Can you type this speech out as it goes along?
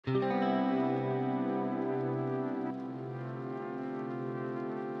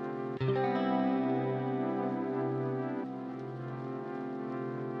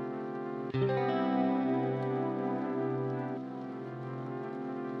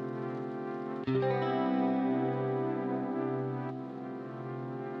Good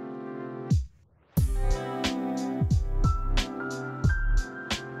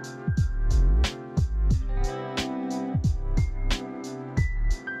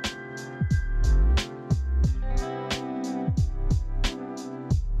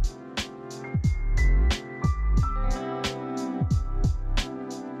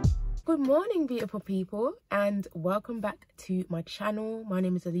morning, beautiful people, and welcome back to my channel. My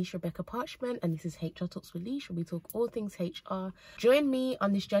name is Lish Parchment, and this is HR Talks with Lish, where we talk all things HR. Join me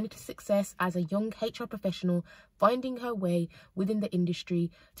on this journey to success as a young HR professional finding her way within the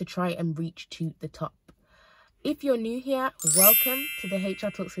industry to try and reach to the top. If you're new here, welcome to the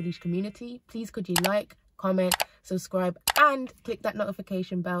HR Talks with Lish community. Please could you like, comment, subscribe, and click that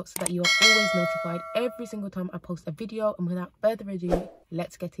notification bell so that you are always notified every single time I post a video. And without further ado,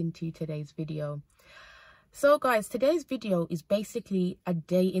 let's get into today's video. So guys, today's video is basically a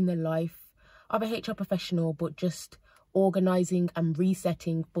day in the life of a HR professional, but just organizing and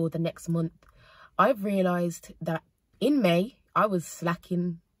resetting for the next month. I've realized that in May I was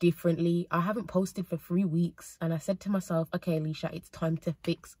slacking differently. I haven't posted for 3 weeks, and I said to myself, okay Alicia, it's time to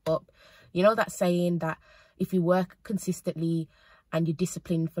fix up. You know that saying that if you work consistently and you're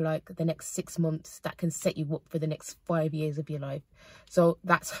disciplined for like the next 6 months, that can set you up for the next 5 years of your life. So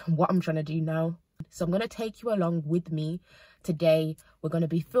that's what I'm trying to do now. So I'm going to take you along with me today. We're going to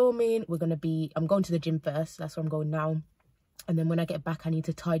be filming. I'm going to the gym first. That's where I'm going now. And then when I get back, I need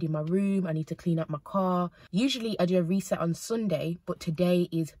to tidy my room. I need to clean up my car. Usually I do a reset on Sunday, but today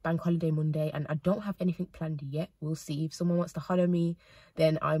is Bank Holiday Monday and I don't have anything planned yet. We'll see. If someone wants to holler me,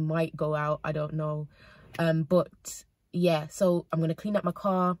 then I might go out. I don't know. But yeah, so I'm going to clean up my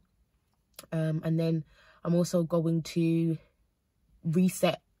car. And then I'm also going to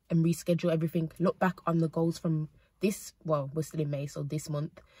reset and reschedule everything. Look back on the goals from this, well, we're still in May, so this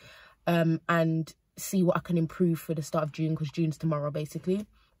month. And see what I can improve for the start of June, because June's tomorrow basically,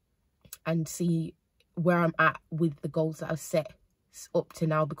 and see where I'm at with the goals that I've set up to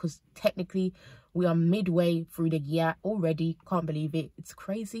now, because technically we are midway through the year already. Can't believe it. It's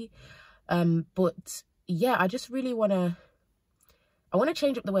crazy. But yeah, I just really want to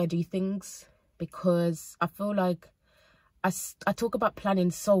change up the way I do things, because I feel like I talk about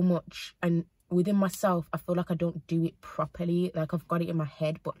planning so much, and within myself I feel like I don't do it properly. Like I've got it in my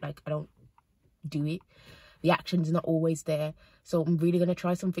head, but like I don't do it. The action's not always there. So I'm really going to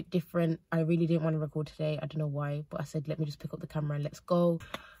try something different. I really didn't want to record today. I don't know why, but I said let me just pick up the camera and let's go.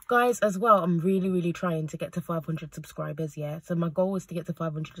 Guys, as well, I'm really trying to get to 500 subscribers. Yeah, so my goal was to get to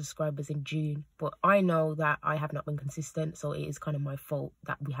 500 subscribers in June, but I know that I have not been consistent, so it is kind of my fault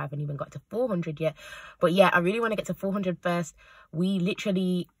that we haven't even got to 400 yet. But yeah, I really want to get to 400 first. We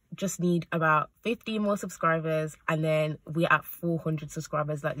literally just need about 15 more subscribers and then we're at 400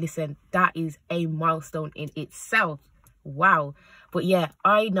 subscribers. Like, listen, that is a milestone in itself. Wow. But yeah,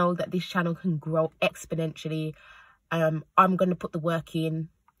 I know that this channel can grow exponentially. I'm gonna put the work in,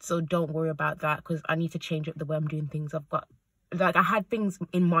 so don't worry about that, because I need to change up the way I'm doing things. I've got, like, I had things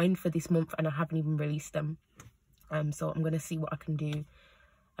in mind for this month and I haven't even released them. So I'm gonna see what I can do.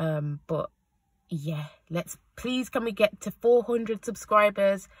 But yeah, please can we get to 400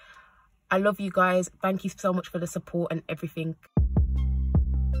 subscribers? I love you guys. Thank you so much for the support and everything.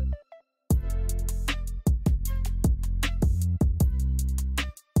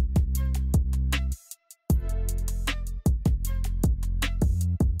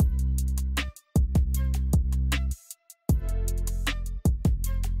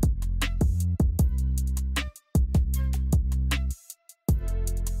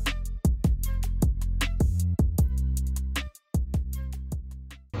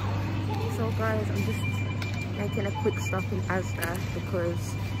 Guys, I'm just making a quick stop in Asda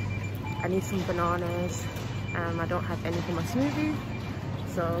because I need some bananas. I don't have any for my smoothie,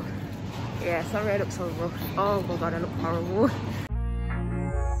 so yeah, sorry I look so rough. Oh my god, I look horrible.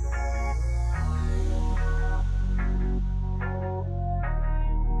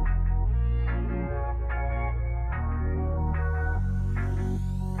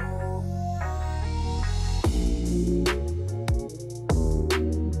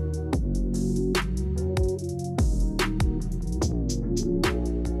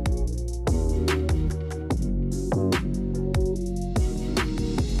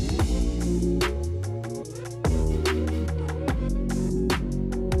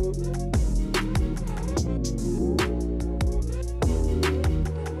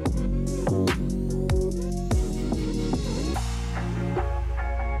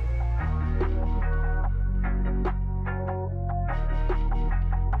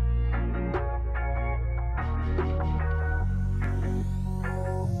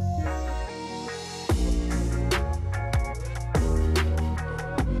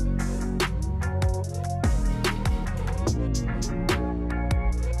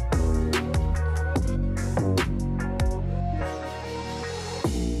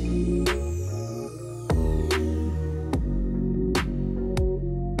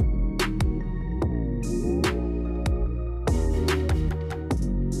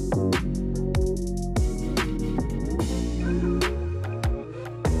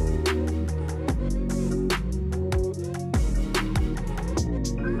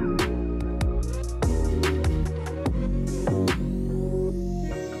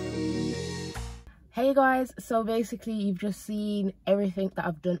 Hey guys, so basically you've just seen everything that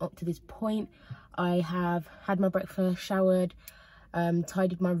I've done up to this point. I have had my breakfast, showered,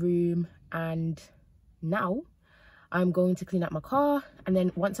 tidied my room, and now I'm going to clean up my car. And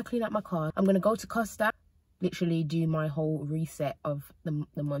then once I clean up my car, I'm going to go to Costa, literally do my whole reset of the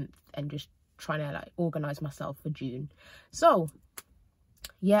month and just trying to like organize myself for June. So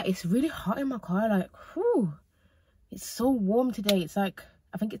yeah, it's really hot in my car, like whew, it's so warm today. It's like,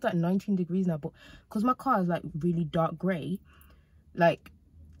 I think it's like 19 degrees now, but because my car is like really dark grey, like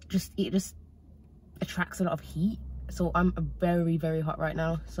it just attracts a lot of heat. So I'm very, very hot right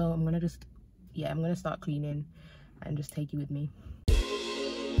now. So I'm gonna just, yeah, I'm gonna start cleaning and just take you with me.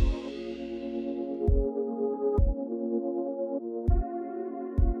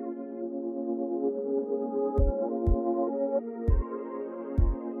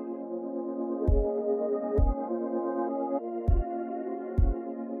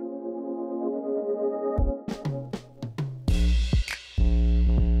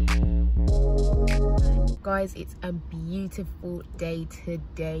 Guys, it's a beautiful day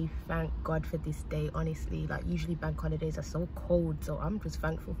today. Thank God for this day, honestly. Like usually bank holidays are so cold, so I'm just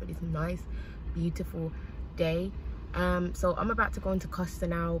thankful for this nice beautiful day. So I'm about to go into Costa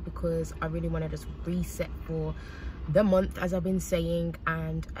now because I really want to just reset for the month, as I've been saying,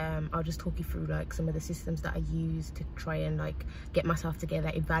 and I'll just talk you through like some of the systems that I use to try and like get myself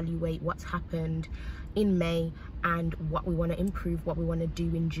together, evaluate what's happened in May and what we want to improve, what we want to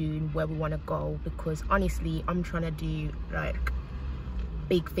do in June, where we want to go, because honestly I'm trying to do like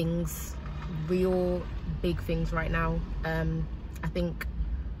big things, real big things right now. I think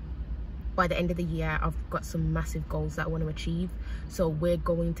by the end of the year I've got some massive goals that I want to achieve, so we're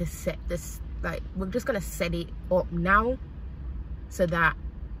going to set this, like we're just going to set it up now so that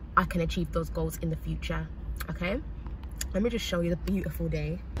I can achieve those goals in the future. Okay, let me just show you the beautiful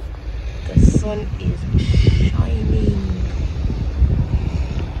day. The sun is shining.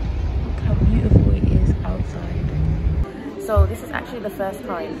 Look how beautiful it is outside. So this is actually the first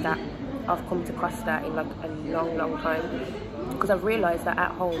time that I've come to Costa in like a long time, because I've realized that at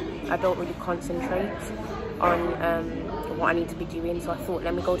home I don't really concentrate on what I need to be doing. So I thought,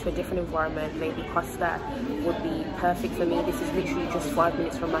 let me go to a different environment. Maybe Costa would be perfect for me. This is literally just 5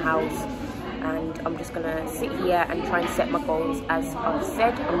 minutes from my house, and I'm just gonna sit here and try and set my goals. As I've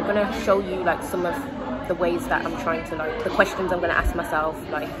said, I'm gonna show you like some of the ways that I'm trying to, like the questions I'm gonna ask myself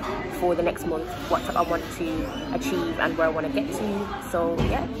like for the next month, what I want to achieve and where I want to get to. So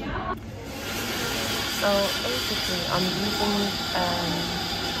yeah, so basically I'm using I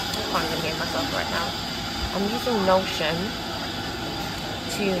can't even hear myself right now. I'm using Notion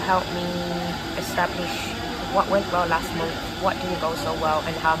to help me establish what went well last month, what didn't go so well,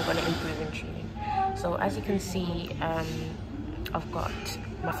 and how I'm going to improve in June. So as you can see, I've got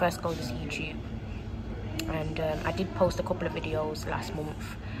my first goal is YouTube, and I did post a couple of videos last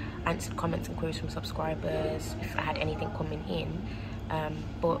month, answered comments and queries from subscribers if I had anything coming in,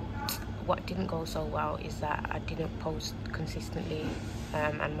 but what didn't go so well is that I didn't post consistently,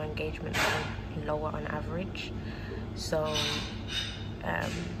 and my engagement was lower on average. So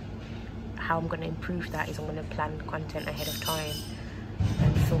how I'm going to improve that is I'm going to plan content ahead of time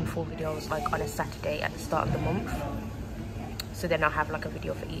and film 4 videos like on a Saturday at the start of the month. So then I'll have like a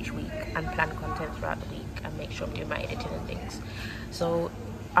video for each week and plan content throughout the week and make sure I'm doing my editing and things. So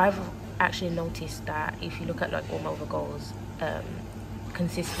I've actually noticed that if you look at like all my other goals,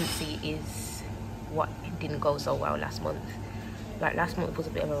 consistency is what didn't go so well last month. Like last month was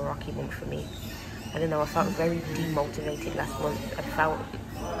a bit of a rocky month for me. I don't know, I felt very demotivated last month. I felt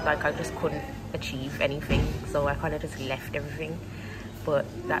like I just couldn't achieve anything, so I kind of just left everything. But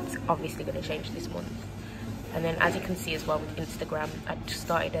that's obviously going to change this month. And then as you can see as well with Instagram, I just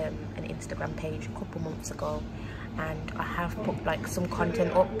started an Instagram page a couple months ago, and I have put like some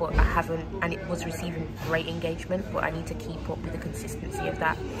content up, but I haven't, and it was receiving great engagement, but I need to keep up with the consistency of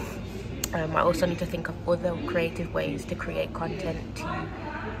that. I also need to think of other creative ways to create content to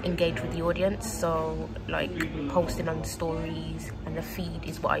engage with the audience. So like posting on stories and the feed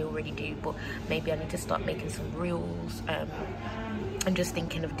is what I already do, but maybe I need to start making some reels, and just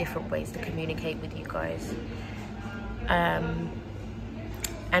thinking of different ways to communicate with you guys. And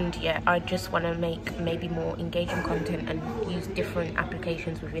yeah, I just want to make maybe more engaging content and use different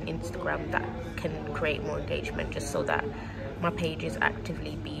applications within Instagram that can create more engagement, just so that my page is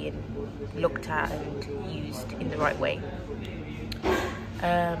actively being looked at and used in the right way.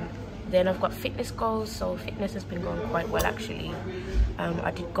 Then I've got fitness goals. So fitness has been going quite well actually.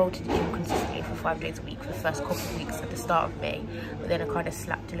 I did go to the gym consistently for 5 days a week for the first couple of weeks at the start of May, but then I kind of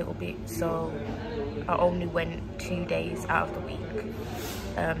slacked a little bit, so I only went 2 days out of the week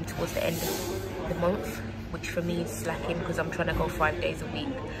towards the end of the month, which for me is slacking because I'm trying to go 5 days a week,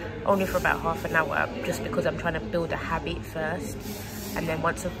 only for about half an hour, just because I'm trying to build a habit first. And then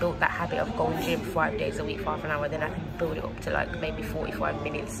once I've built that habit of going gym 5 days a week for half an hour, then I can build it up to like maybe 45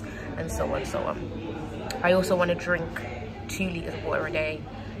 minutes and so on, so on. I also want to drink 2 liters of water a day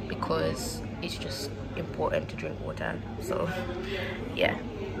because it's just important to drink water. So yeah.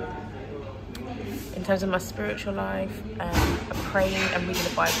 In terms of my spiritual life, I'm praying and reading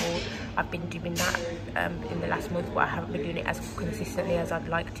the Bible. I've been doing that in the last month, but I haven't been doing it as consistently as I'd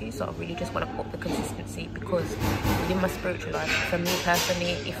like to. So I really just want to put the consistency, because within my spiritual life, for me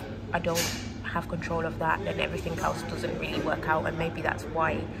personally, if I don't have control of that, then everything else doesn't really work out. And maybe that's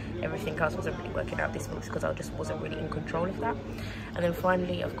why everything else wasn't really working out this month, because I just wasn't really in control of that. And then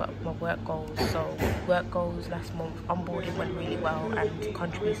finally, I've got my work goals. So work goals last month, onboarding went really well, and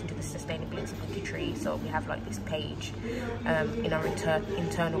contributing to the sustainability wiki tree. So we have like this page in our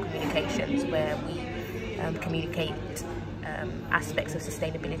internal communications where we communicate aspects of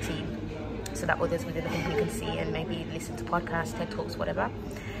sustainability so that others within the company can see and maybe listen to podcasts, TED Talks, whatever.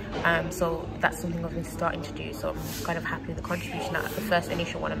 So that's something I've been starting to do. So I'm kind of happy with the contribution that the first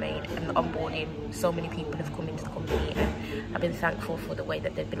initial one I made, and the onboarding. So many people have come into the company, and I've been thankful for the way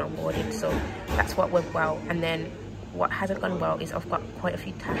that they've been onboarded. So that's what went well. And then what hasn't gone well is I've got quite a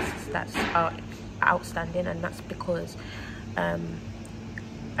few tasks that are outstanding, and that's because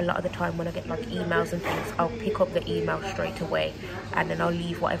a lot of the time when I get like emails and things, I'll pick up the email straight away and then I'll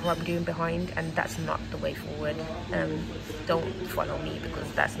leave whatever I'm doing behind, and that's not the way forward. Don't follow me, because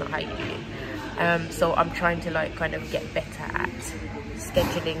that's not how you do it. So I'm trying to like kind of get better at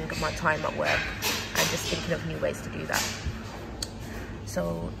scheduling my time at work and just thinking of new ways to do that.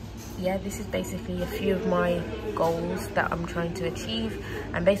 So yeah, this is basically a few of my goals that I'm trying to achieve,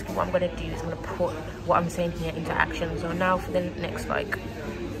 and basically what I'm going to do is I'm going to put what I'm saying here into action. So now for the next like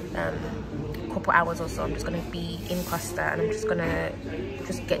couple hours or so, I'm just going to be in Costa, and I'm just going to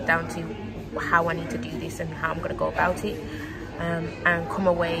get down to how I need to do this and how I'm going to go about it, and come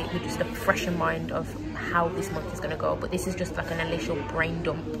away with just a fresher mind of how this month is going to go. But this is just like an initial brain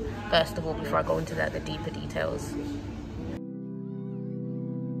dump first of all, before I go into the deeper details.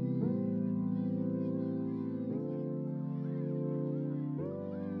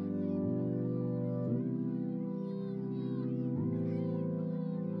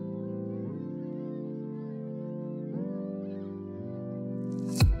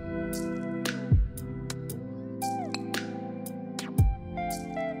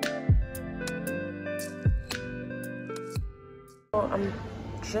 I'm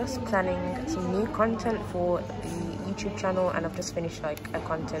just planning some new content for the YouTube channel, and I've just finished like a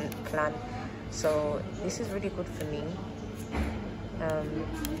content plan, so this is really good for me.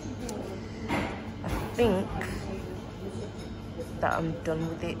 I think that I'm done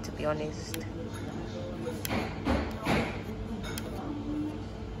with it, to be honest.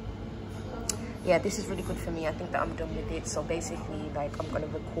 Yeah, this is really good for me. I think that I'm done with it. So basically, like, I'm gonna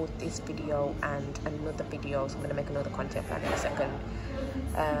record this video and another video, so I'm gonna make another content plan in a second,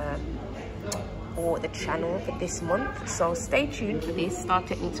 for the channel for this month. So stay tuned for this. Star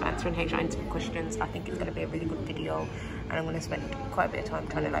techniques for answering HR interview questions. I think it's gonna be a really good video, and I'm gonna spend quite a bit of time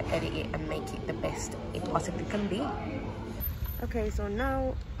trying to like edit it and make it the best it possibly can be. Okay, so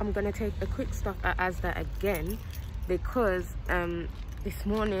now I'm gonna take a quick stop at Asda again, because this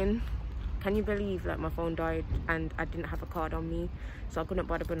morning, can you believe, like, my phone died and I didn't have a card on me, so I couldn't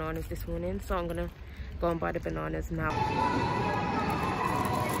buy the bananas this morning. So I'm gonna go and buy the bananas now.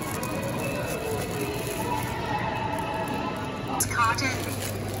 Card only.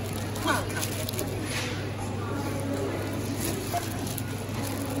 Welcome.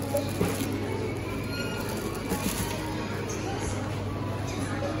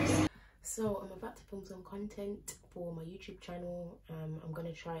 So I'm about to film some content for my YouTube channel. I'm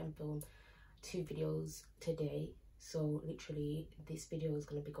gonna try and film 2 videos today. So literally this video is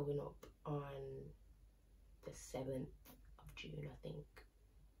going to be going up on the 7th of June, I think.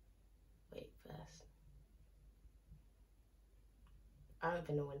 Wait, first, I don't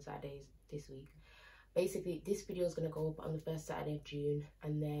even know when Saturday is this week. Basically this video is going to go up on the first Saturday of June,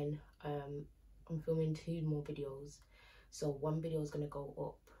 and then I'm filming 2 more videos. So one video is going to go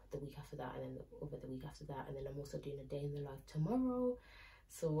up the week after that, and then the other the week after that, and then I'm also doing a day in the life tomorrow.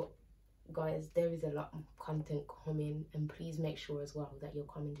 So guys, there is a lot of content coming, and please make sure as well that you're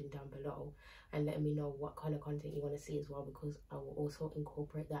commenting down below and letting me know what kind of content you want to see as well, because I will also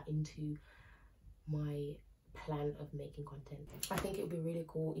incorporate that into my plan of making content. I think it would be really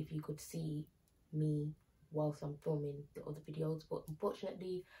cool if you could see me whilst I'm filming the other videos, but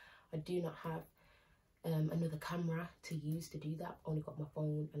unfortunately I do not have another camera to use to do that. I've only got my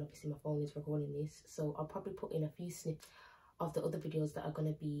phone, and obviously my phone is recording this, so I'll probably put in a few snips of the other videos that are going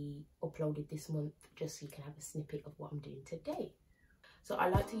to be uploaded this month, just so you can have a snippet of what I'm doing today. So I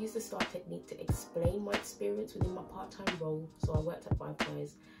like to use the STAR technique to explain my experience within my part-time role. So I worked at Five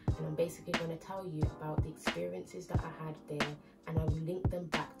Guys, and I'm basically going to tell you about the experiences that I had there, and I will link them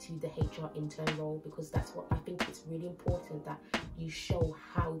back to the HR intern role, because that's what I think it's really important, that you show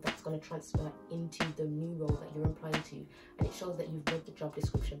how that's going to transfer into the new role that you're applying to, and it shows that you've read the job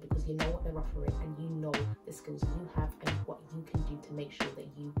description, because you know what they're offering and you know the skills you have and what you can do to make sure that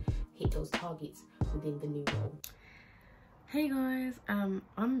you hit those targets within the new role. Hey guys, I'm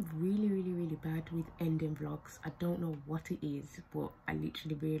really bad with ending vlogs. I don't know what it is, but I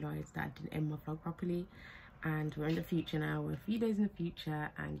literally realized that I didn't end my vlog properly, and we're in the future now. We're a few days in the future,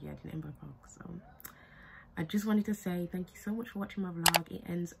 and yeah, I didn't end my vlog. So I just wanted to say thank you so much for watching my vlog. It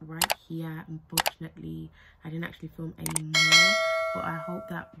ends right here. Unfortunately, I didn't actually film any more, but I hope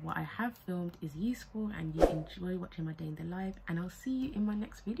that what I have filmed is useful and you enjoy watching my day in the life, and I'll see you in my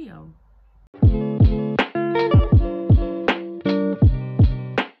next video.